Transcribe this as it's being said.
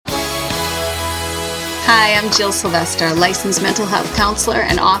Hi, I'm Jill Sylvester, licensed mental health counselor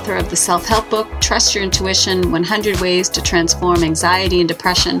and author of the self-help book, Trust Your Intuition, 100 Ways to Transform Anxiety and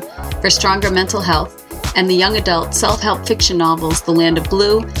Depression for Stronger Mental Health, and the young adult self-help fiction novels, The Land of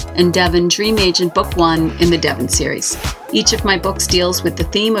Blue and Devon Dream Agent Book 1 in the Devon series. Each of my books deals with the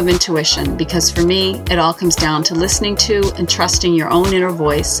theme of intuition because for me, it all comes down to listening to and trusting your own inner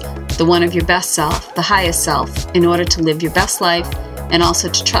voice, the one of your best self, the highest self, in order to live your best life, and also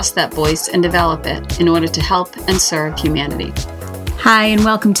to trust that voice and develop it in order to help and serve humanity. Hi, and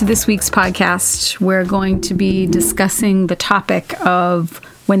welcome to this week's podcast. We're going to be discussing the topic of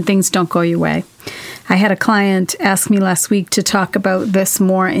when things don't go your way. I had a client ask me last week to talk about this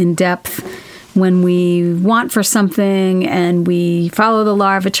more in depth. When we want for something and we follow the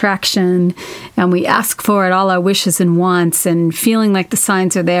law of attraction and we ask for it, all our wishes and wants, and feeling like the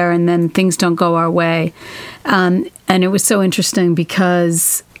signs are there and then things don't go our way. And it was so interesting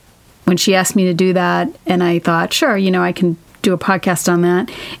because when she asked me to do that, and I thought, sure, I can do a podcast on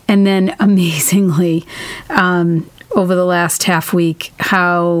that. And then amazingly, over the last half week,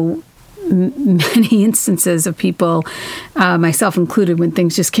 how many instances of people, myself included, when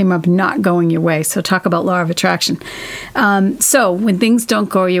things just came up not going your way. So talk about law of attraction. So when things don't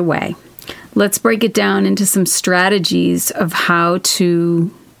go your way, let's break it down into some strategies of how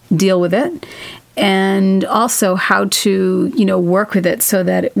to deal with it and also how to, work with it so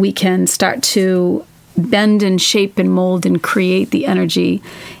that we can start to bend and shape and mold and create the energy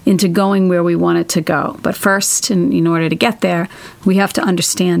into going where we want it to go. But first, in order to get there, we have to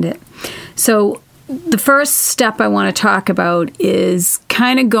understand it. So the first step I want to talk about is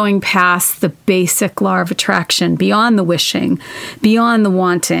kind of going past the basic law of attraction, beyond the wishing, beyond the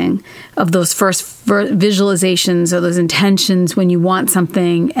wanting of those first visualizations or those intentions when you want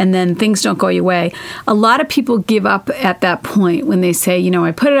something and then things don't go your way. A lot of people give up at that point when they say,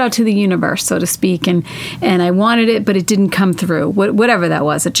 I put it out to the universe, so to speak, and I wanted it, but it didn't come through. Whatever that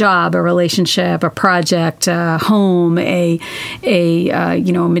was, a job, a relationship, a project, a home, a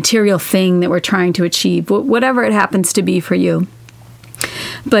material thing that we're trying to achieve, whatever it happens to be for you.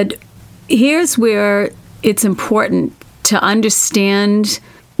 But here's where it's important to understand,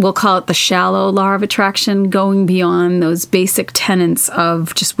 we'll call it the shallow law of attraction, going beyond those basic tenets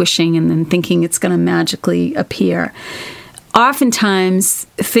of just wishing and then thinking it's going to magically appear. Oftentimes,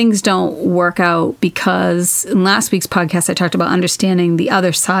 things don't work out because in last week's podcast, I talked about understanding the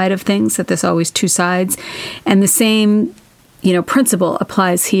other side of things, that there's always two sides. And the same principle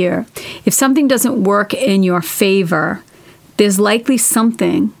applies here. If something doesn't work in your favor, there's likely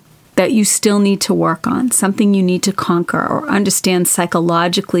something that you still need to work on, something you need to conquer or understand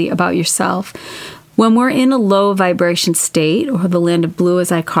psychologically about yourself. When we're in a low vibration state, or the land of blue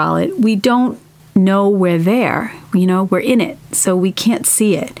as I call it, we don't know we're there. We're in it, so we can't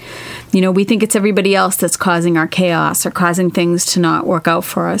see it. We think it's everybody else that's causing our chaos or causing things to not work out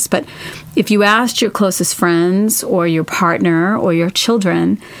for us. But if you asked your closest friends or your partner or your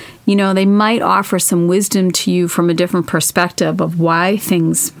children, they might offer some wisdom to you from a different perspective of why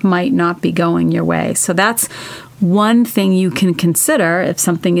things might not be going your way. So that's one thing you can consider if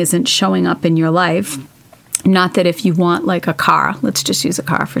something isn't showing up in your life. Not that if you want like a car, let's just use a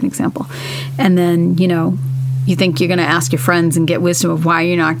car for an example, and then, you think you're going to ask your friends and get wisdom of why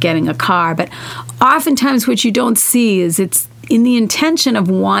you're not getting a car. But oftentimes what you don't see is it's in the intention of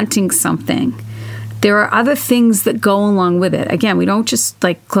wanting something. There are other things that go along with it. Again, we don't just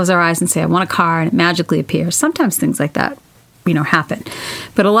close our eyes and say, I want a car, and it magically appears. Sometimes things like that, happen.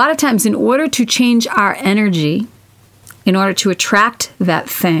 But a lot of times in order to change our energy, in order to attract that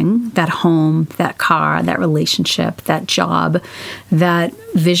thing, that home, that car, that relationship, that job, that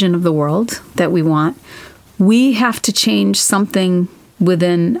vision of the world that we want, we have to change something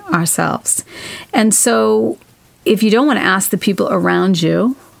within ourselves. And so if you don't want to ask the people around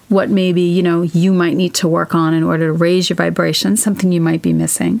you what maybe, you might need to work on in order to raise your vibration, something you might be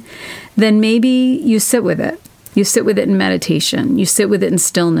missing, then maybe you sit with it. You sit with it in meditation. You sit with it in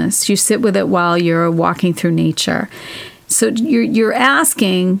stillness. You sit with it while you're walking through nature. So you're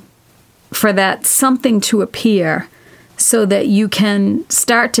asking for that something to appear so that you can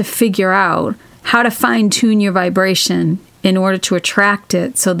start to figure out how to fine-tune your vibration in order to attract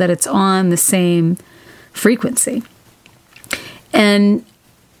it so that it's on the same frequency. And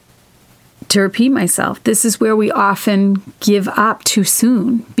to repeat myself, this is where we often give up too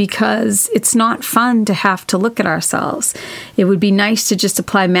soon because it's not fun to have to look at ourselves. It would be nice to just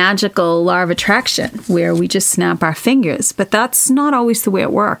apply magical law of attraction where we just snap our fingers, but that's not always the way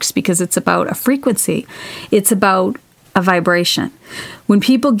it works because it's about a frequency. It's about a vibration. When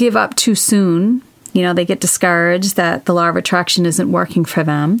people give up too soon, they get discouraged that the law of attraction isn't working for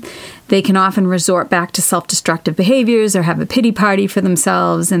them. They can often resort back to self-destructive behaviors or have a pity party for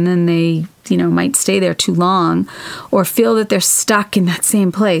themselves, and then they, might stay there too long or feel that they're stuck in that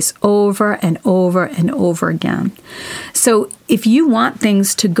same place over and over and over again. So if you want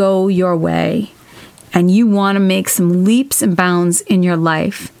things to go your way and you want to make some leaps and bounds in your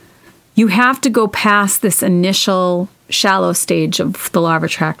life, you have to go past this initial shallow stage of the law of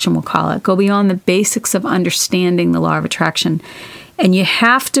attraction, we'll call it. Go beyond the basics of understanding the law of attraction. And you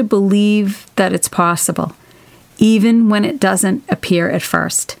have to believe that it's possible, even when it doesn't appear at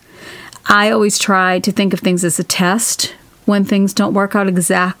first. I always try to think of things as a test when things don't work out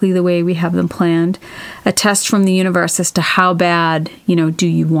exactly the way we have them planned. A test from the universe as to how bad, do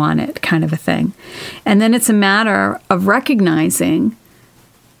you want it, kind of a thing. And then it's a matter of recognizing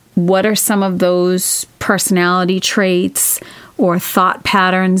what are some of those personality traits or thought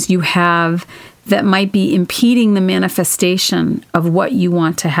patterns you have that might be impeding the manifestation of what you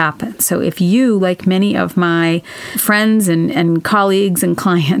want to happen. So if you, like many of my friends and colleagues and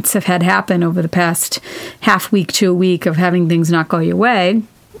clients have had happen over the past half week to a week of having things not go your way,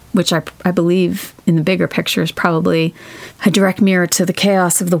 which I believe in the bigger picture is probably a direct mirror to the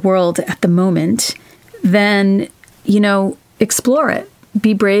chaos of the world at the moment, then, explore it.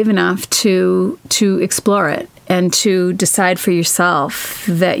 Be brave enough to explore it and to decide for yourself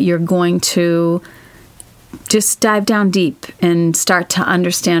that you're going to just dive down deep and start to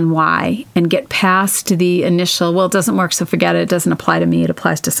understand why and get past the initial, well, it doesn't work, so forget it. It doesn't apply to me. It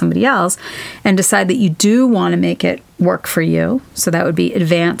applies to somebody else. And decide that you do want to make it work for you. So that would be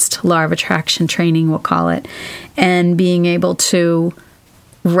advanced law of attraction training, we'll call it. And being able to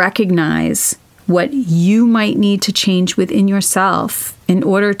recognize what you might need to change within yourself in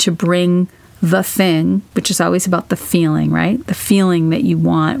order to bring the thing, which is always about the feeling, right? The feeling that you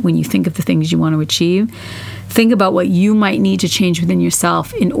want when you think of the things you want to achieve. Think about what you might need to change within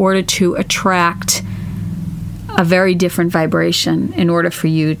yourself in order to attract a very different vibration in order for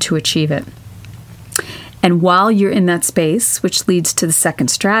you to achieve it. And while you're in that space, which leads to the second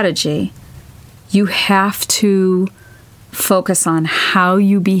strategy, you have to focus on how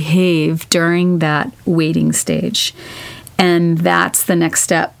you behave during that waiting stage. And that's the next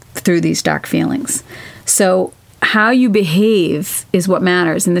step through these dark feelings. So how you behave is what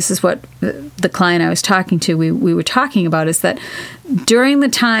matters. And this is what the client I was talking to, we were talking about, is that during the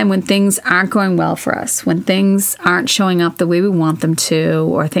time when things aren't going well for us, when things aren't showing up the way we want them to,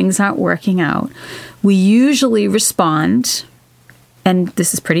 or things aren't working out, we usually respond, and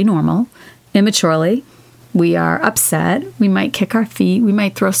this is pretty normal, immaturely. We are upset. We might kick our feet. We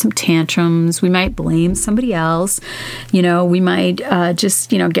might throw some tantrums. We might blame somebody else. We might just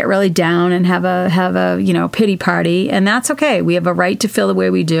get really down and have a pity party, and that's okay. We have a right to feel the way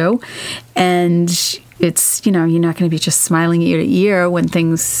we do, and it's you're not going to be just smiling ear to ear when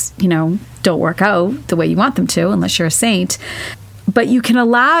things don't work out the way you want them to, unless you're a saint. But you can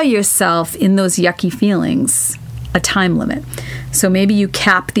allow yourself in those yucky feelings a time limit. So maybe you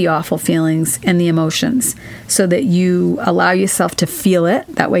cap the awful feelings and the emotions so that you allow yourself to feel it.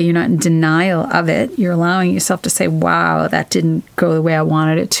 That way you're not in denial of it. You're allowing yourself to say, wow, that didn't go the way I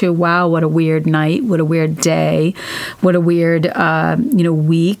wanted it to. Wow, what a weird night. What a weird day. What a weird,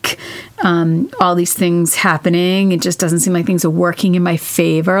 week. All these things happening. It just doesn't seem like things are working in my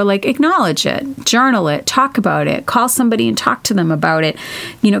favor. Like, acknowledge it, journal it, talk about it, call somebody and talk to them about it.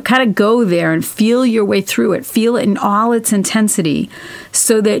 Kind of go there and feel your way through it. Feel it in all its intensity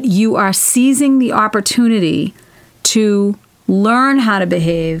so that you are seizing the opportunity to learn how to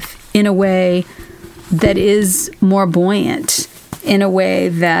behave in a way that is more buoyant, in a way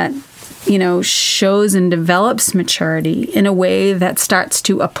that shows and develops maturity, in a way that starts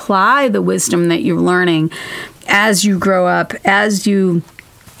to apply the wisdom that you're learning as you grow up, as you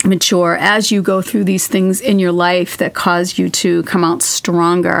mature, as you go through these things in your life that cause you to come out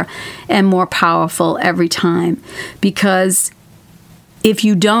stronger and more powerful every time. Because if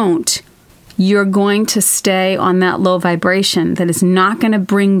you don't, you're going to stay on that low vibration that is not going to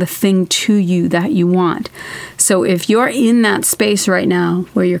bring the thing to you that you want. So if you're in that space right now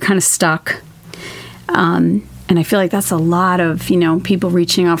where you're kind of stuck, and I feel like that's a lot of, people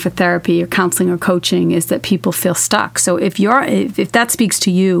reaching out for therapy or counseling or coaching, is that people feel stuck. So if that speaks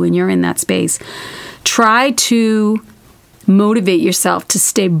to you and you're in that space, try to motivate yourself to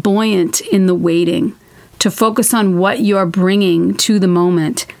stay buoyant in the waiting, to focus on what you're bringing to the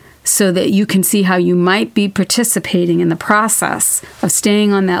moment, so that you can see how you might be participating in the process of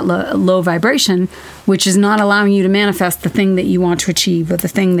staying on that low vibration, which is not allowing you to manifest the thing that you want to achieve or the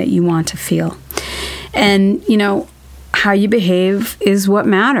thing that you want to feel. And, how you behave is what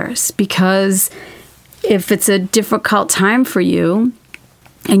matters, because if it's a difficult time for you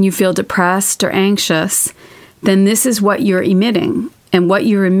and you feel depressed or anxious, then this is what you're emitting. And what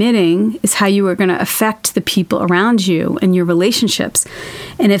you're emitting is how you are going to affect the people around you and your relationships.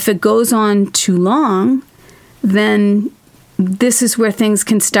 And if it goes on too long, then this is where things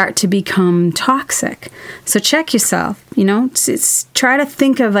can start to become toxic. So check yourself, try to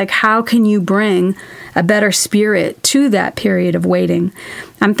think of like, how can you bring a better spirit to that period of waiting?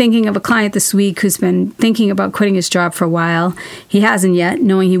 I'm thinking of a client this week who's been thinking about quitting his job for a while. He hasn't yet,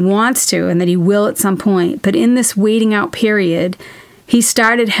 knowing he wants to and that he will at some point. But in this waiting out period, he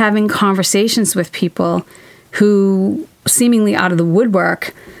started having conversations with people who seemingly out of the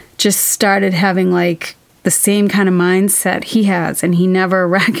woodwork just started having like the same kind of mindset he has, and he never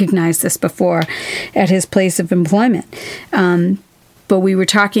recognized this before at his place of employment. But we were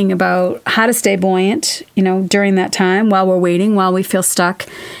talking about how to stay buoyant, during that time while we're waiting, while we feel stuck.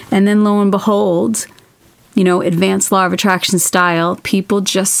 And then lo and behold, advanced law of attraction style, people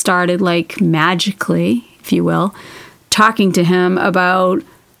just started like magically, if you will, talking to him about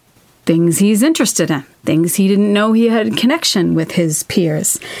things he's interested in, things he didn't know he had a connection with his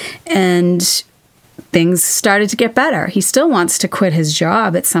peers. And things started to get better. He still wants to quit his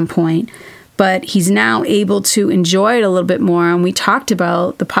job at some point, but he's now able to enjoy it a little bit more. And we talked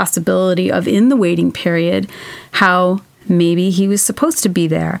about the possibility of, in the waiting period, how maybe he was supposed to be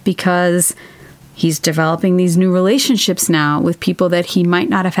there because he's developing these new relationships now with people that he might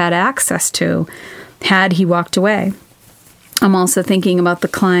not have had access to had he walked away. I'm also thinking about the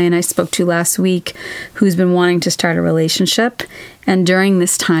client I spoke to last week who's been wanting to start a relationship. And during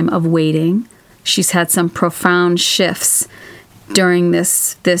this time of waiting, she's had some profound shifts during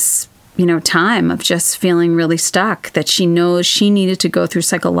this time of just feeling really stuck that she knows she needed to go through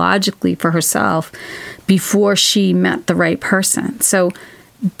psychologically for herself before she met the right person. So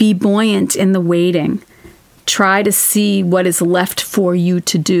be buoyant in the waiting. Try to see what is left for you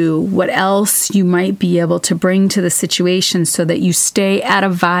to do, what else you might be able to bring to the situation so that you stay at a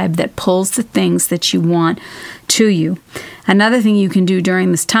vibe that pulls the things that you want to you. Another thing you can do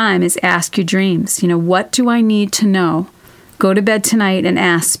during this time is ask your dreams. What do I need to know? Go to bed tonight and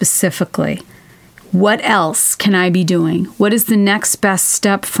ask specifically, what else can I be doing? What is the next best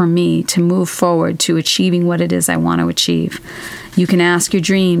step for me to move forward to achieving what it is I want to achieve? You can ask your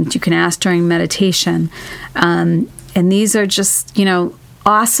dreams. You can ask during meditation. And these are just,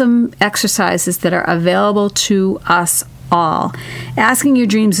 awesome exercises that are available to us all. Asking your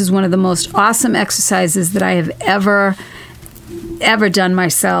dreams is one of the most awesome exercises that I have ever done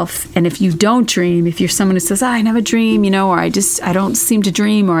myself. And if you don't dream, if you're someone who says, I never dream, or I don't seem to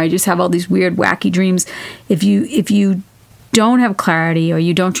dream, or I just have all these weird, wacky dreams. If you don't have clarity or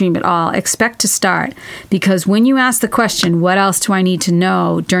you don't dream at all, expect to start. Because when you ask the question, what else do I need to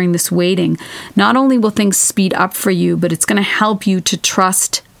know during this waiting, not only will things speed up for you, but it's going to help you to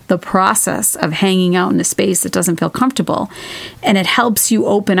trust the process of hanging out in a space that doesn't feel comfortable. And it helps you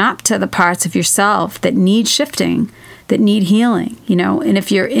open up to the parts of yourself that need shifting, that need healing, And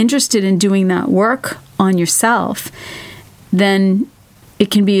if you're interested in doing that work on yourself, then it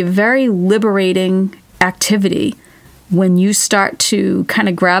can be a very liberating activity when you start to kind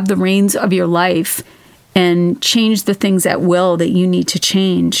of grab the reins of your life and change the things at will that you need to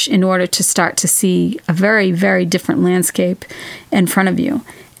change in order to start to see a very, very different landscape in front of you.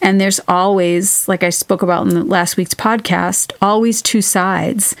 And there's always, like I spoke about in the last week's podcast, always two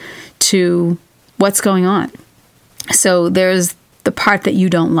sides to what's going on. So there's the part that you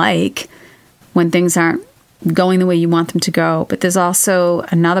don't like when things aren't going the way you want them to go. But there's also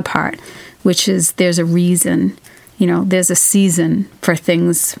another part, which is there's a reason, there's a season for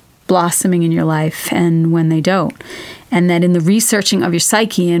things blossoming in your life and when they don't. And that in the researching of your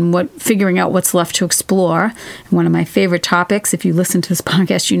psyche and figuring out what's left to explore, one of my favorite topics, if you listen to this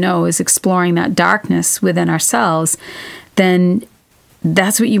podcast, is exploring that darkness within ourselves, then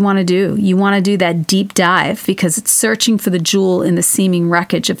that's what you want to do. You want to do that deep dive because it's searching for the jewel in the seeming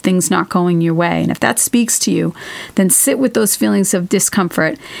wreckage of things not going your way. And if that speaks to you, then sit with those feelings of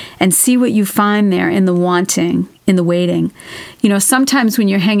discomfort and see what you find there in the wanting, in the waiting. Sometimes when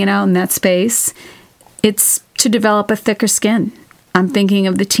you're hanging out in that space, it's to develop a thicker skin. I'm thinking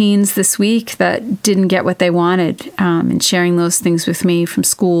of the teens this week that didn't get what they wanted and sharing those things with me from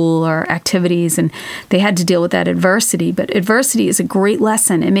school or activities, and they had to deal with that adversity. But adversity is a great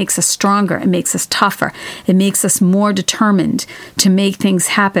lesson. It makes us stronger. It makes us tougher. It makes us more determined to make things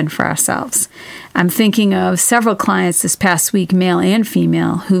happen for ourselves. I'm thinking of several clients this past week, male and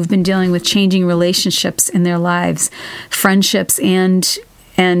female, who've been dealing with changing relationships in their lives, friendships and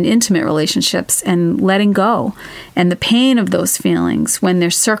and intimate relationships, and letting go and the pain of those feelings when their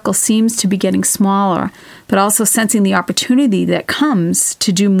circle seems to be getting smaller, but also sensing the opportunity that comes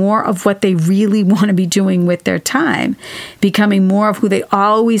to do more of what they really want to be doing with their time, becoming more of who they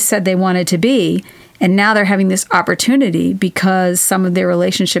always said they wanted to be. And now they're having this opportunity because some of their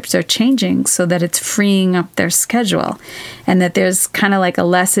relationships are changing so that it's freeing up their schedule, and that there's kind of like a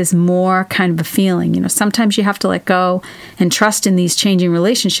less is more kind of a feeling. You know, sometimes you have to let go and trust in these changing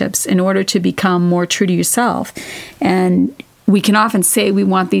relationships in order to become more true to yourself. And we can often say we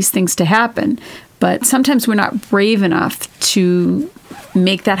want these things to happen, but sometimes we're not brave enough to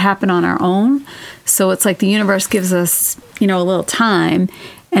make that happen on our own. So it's like the universe gives us, a little time.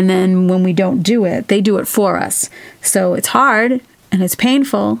 And then when we don't do it, they do it for us. So it's hard and it's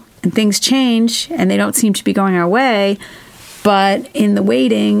painful and things change and they don't seem to be going our way. But in the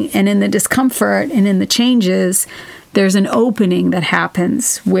waiting and in the discomfort and in the changes, there's an opening that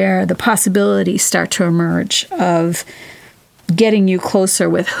happens where the possibilities start to emerge of getting you closer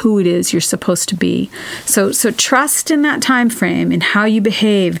with who it is you're supposed to be. So trust in that time frame and how you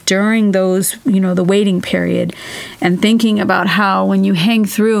behave during those, the waiting period, and thinking about how when you hang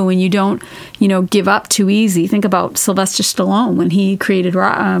through and you don't, give up too easy. Think about Sylvester Stallone when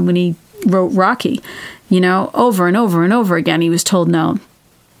he wrote Rocky, over and over and over again, he was told no.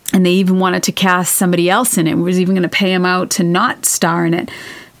 And they even wanted to cast somebody else in it, was even going to pay him out to not star in it.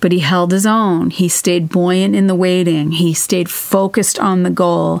 But he held his own. He stayed buoyant in the waiting. He stayed focused on the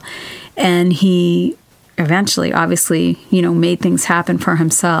goal. And he eventually, obviously, made things happen for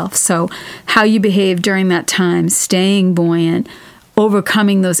himself. So how you behave during that time, staying buoyant,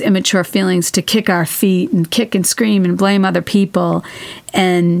 overcoming those immature feelings to kick our feet and kick and scream and blame other people,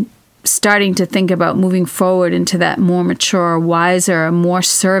 and starting to think about moving forward into that more mature, wiser, more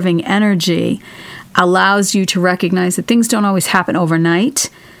serving energy allows you to recognize that things don't always happen overnight,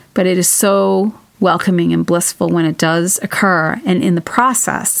 but it is so welcoming and blissful when it does occur. And in the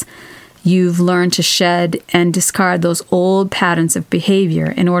process, you've learned to shed and discard those old patterns of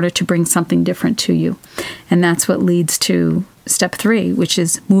behavior in order to bring something different to you. And that's what leads to step 3, which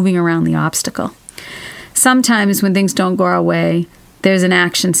is moving around the obstacle. Sometimes when things don't go our way, there's an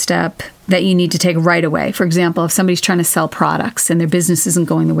action step that you need to take right away. For example, if somebody's trying to sell products and their business isn't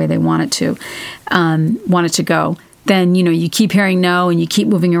going the way they want it to go, then, you keep hearing no and you keep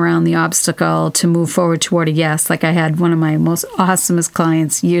moving around the obstacle to move forward toward a yes. Like I had one of my most awesomest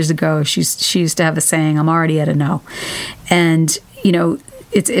clients years ago. She used to have a saying, I'm already at a no. And,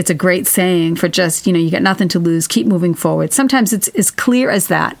 it's a great saying for just, you got nothing to lose, keep moving forward. Sometimes it's as clear as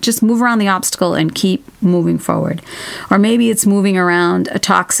that. Just move around the obstacle and keep moving forward. Or maybe it's moving around a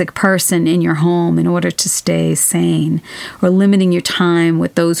toxic person in your home in order to stay sane, or limiting your time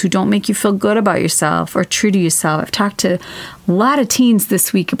with those who don't make you feel good about yourself or true to yourself. I've talked to a lot of teens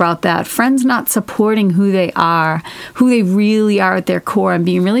this week about that. Friends not supporting who they are, who they really are at their core, and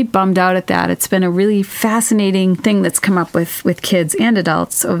being really bummed out at that. It's been a really fascinating thing that's come up with kids and adults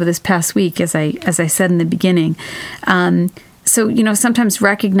over this past week, as I said in the beginning. So, sometimes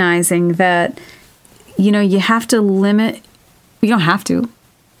recognizing that, you have to limit, you don't have to,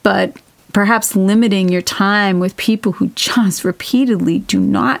 but perhaps limiting your time with people who just repeatedly do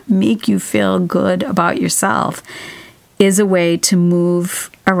not make you feel good about yourself is a way to move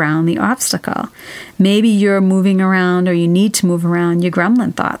around the obstacle. Maybe you're moving around, or you need to move around your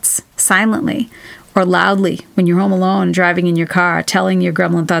gremlin thoughts silently or loudly when you're home alone driving in your car, telling your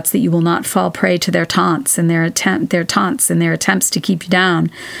gremlin thoughts that you will not fall prey to their taunts and their attempts to keep you down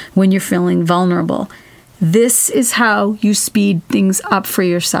when you're feeling vulnerable. This is how you speed things up for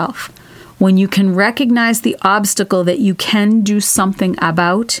yourself. When you can recognize the obstacle that you can do something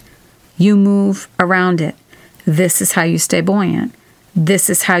about, you move around it. This is how you stay buoyant. This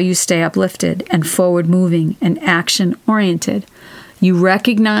is how you stay uplifted and forward moving and action oriented. You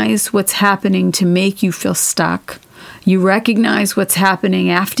recognize what's happening to make you feel stuck. You recognize what's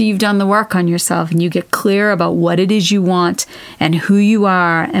happening after you've done the work on yourself, and you get clear about what it is you want and who you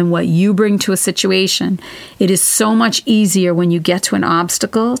are and what you bring to a situation. It is so much easier when you get to an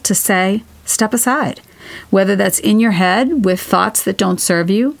obstacle to say, step aside. Whether that's in your head with thoughts that don't serve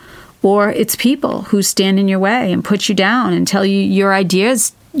you, or it's people who stand in your way and put you down and tell you your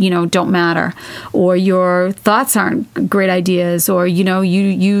ideas don't matter, or your thoughts aren't great ideas, or,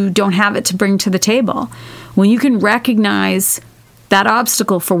 you don't have it to bring to the table. When you can recognize that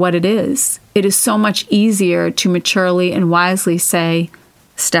obstacle for what it is so much easier to maturely and wisely say,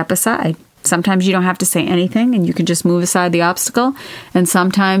 step aside. Sometimes you don't have to say anything and you can just move aside the obstacle. And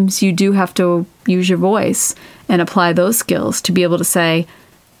sometimes you do have to use your voice and apply those skills to be able to say,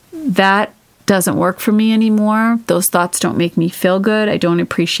 that doesn't work for me anymore. Those thoughts don't make me feel good. I don't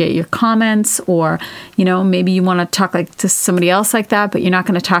appreciate your comments, or, maybe you want to talk like to somebody else like that, but you're not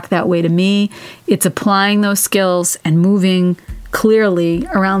going to talk that way to me. It's applying those skills and moving clearly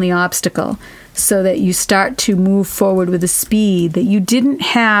around the obstacle so that you start to move forward with a speed that you didn't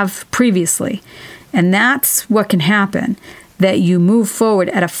have previously. And that's what can happen, that you move forward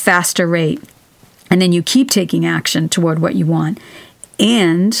at a faster rate, and then you keep taking action toward what you want.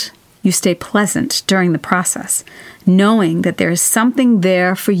 And you stay pleasant during the process, knowing that there is something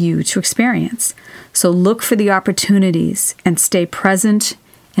there for you to experience. So look for the opportunities and stay present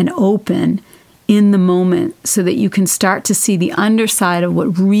and open in the moment so that you can start to see the underside of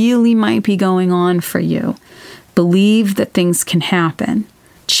what really might be going on for you. Believe that things can happen.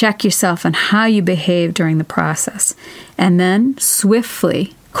 Check yourself on how you behave during the process, and then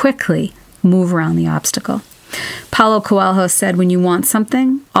swiftly, quickly move around the obstacle. Paulo Coelho said, when you want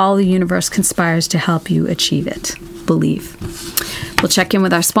something, all the universe conspires to help you achieve it. Believe. We'll check in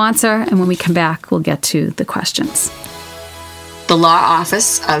with our sponsor, and when we come back, we'll get to the questions. The law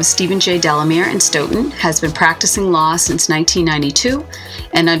office of Stephen J. Delamere in Stoughton has been practicing law since 1992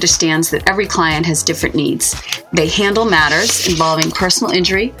 and understands that every client has different needs. They handle matters involving personal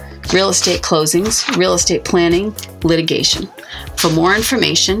injury, real estate closings, real estate planning, litigation. For more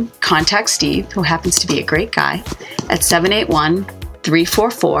information, contact Steve, who happens to be a great guy, at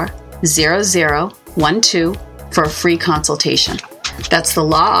 781-344-0012 for a free consultation. That's the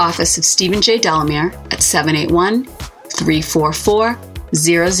law office of Stephen J. Delamere at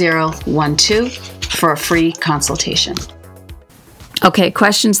 781-344-0012 for a free consultation. Okay,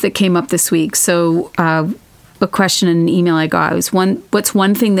 questions that came up this week. So a question in an email I got was, what's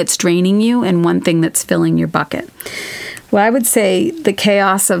one thing that's draining you and one thing that's filling your bucket? Well, I would say the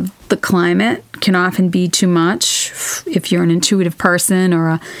chaos of the climate can often be too much if you're an intuitive person or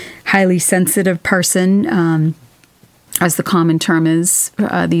a highly sensitive person, as the common term is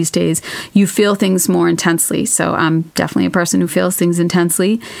these days. You feel things more intensely. So I'm definitely a person who feels things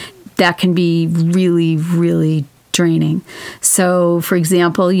intensely. That can be really, really draining. So, for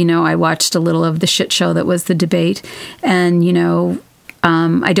example, I watched a little of the shit show that was the debate, and,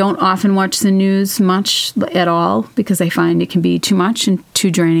 I don't often watch the news much at all because I find it can be too much and too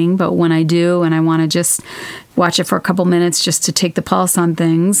draining. But when I do, and I want to just watch it for a couple minutes just to take the pulse on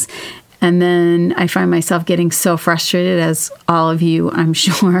things, and then I find myself getting so frustrated, as all of you, I'm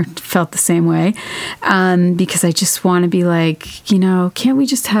sure, felt the same way, because I just want to be like, can't we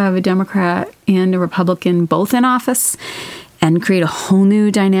just have a Democrat and a Republican both in office and create a whole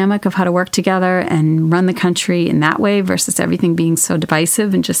new dynamic of how to work together and run the country in that way versus everything being so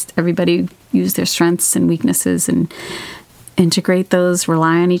divisive, and just everybody use their strengths and weaknesses and integrate those,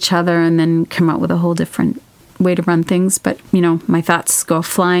 rely on each other, and then come up with a whole different way to run things. But, my thoughts go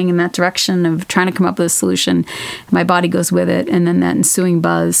flying in that direction of trying to come up with a solution. My body goes with it, and then that ensuing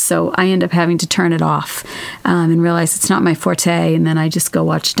buzz. So I end up having to turn it off and realize it's not my forte. And then I just go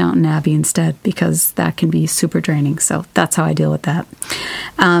watch Downton Abbey instead, because that can be super draining. So that's how I deal with that.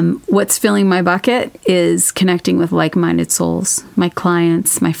 What's filling my bucket is connecting with like-minded souls, my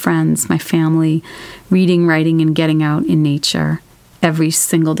clients, my friends, my family, reading, writing, and getting out in nature every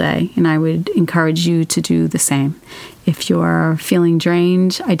single day, and I would encourage you to do the same. If you're feeling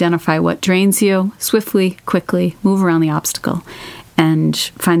drained, identify what drains you, swiftly, quickly move around the obstacle, and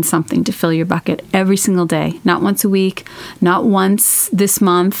find something to fill your bucket every single day. Not once a week, not once this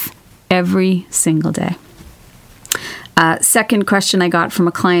month, every single day. Second question I got from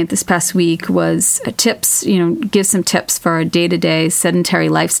a client this past week was tips, give some tips for a day-to-day sedentary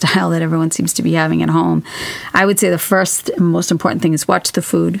lifestyle that everyone seems to be having at home. I would say the first and most important thing is watch the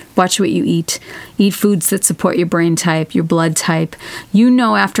food. Watch what you eat. Eat foods that support your brain type, your blood type.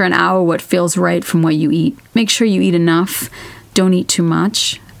 After an hour what feels right from what you eat. Make sure you eat enough. Don't eat too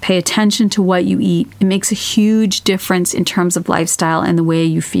much. Pay attention to what you eat. It makes a huge difference in terms of lifestyle and the way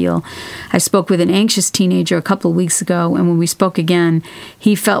you feel. I spoke with an anxious teenager a couple of weeks ago, and when we spoke again,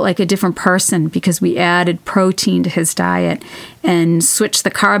 he felt like a different person because we added protein to his diet and switched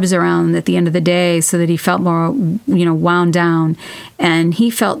the carbs around at the end of the day so that he felt more, wound down. And he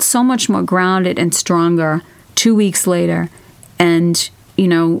felt so much more grounded and stronger 2 weeks later. And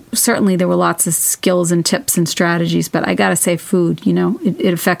certainly there were lots of skills and tips and strategies, but I got to say food,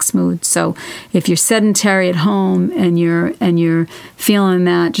 it affects mood. So if you're sedentary at home and you're feeling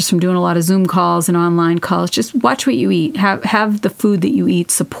that just from doing a lot of Zoom calls and online calls, just watch what you eat. Have the food that you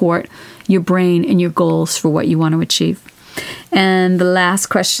eat support your brain and your goals for what you want to achieve. And the last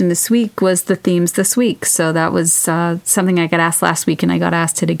question this week was the themes this week. So that was something I got asked last week, and I got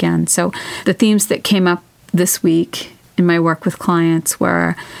asked it again. So the themes that came up this week in my work with clients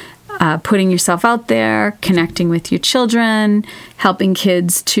were putting yourself out there, connecting with your children, helping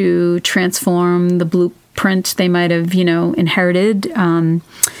kids to transform the blueprint they might have, inherited in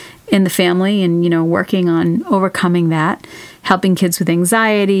the family, and, working on overcoming that, helping kids with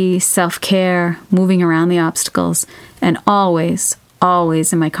anxiety, self-care, moving around the obstacles, and always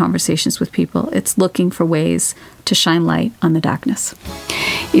in my conversations with people, it's looking for ways to shine light on the darkness.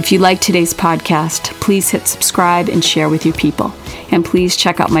 If you like today's podcast, please hit subscribe and share with your people. And please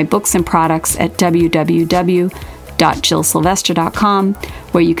check out my books and products at www.jillsylvester.com,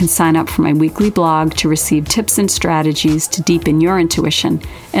 where you can sign up for my weekly blog to receive tips and strategies to deepen your intuition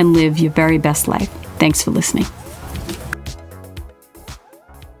and live your very best life. Thanks for listening.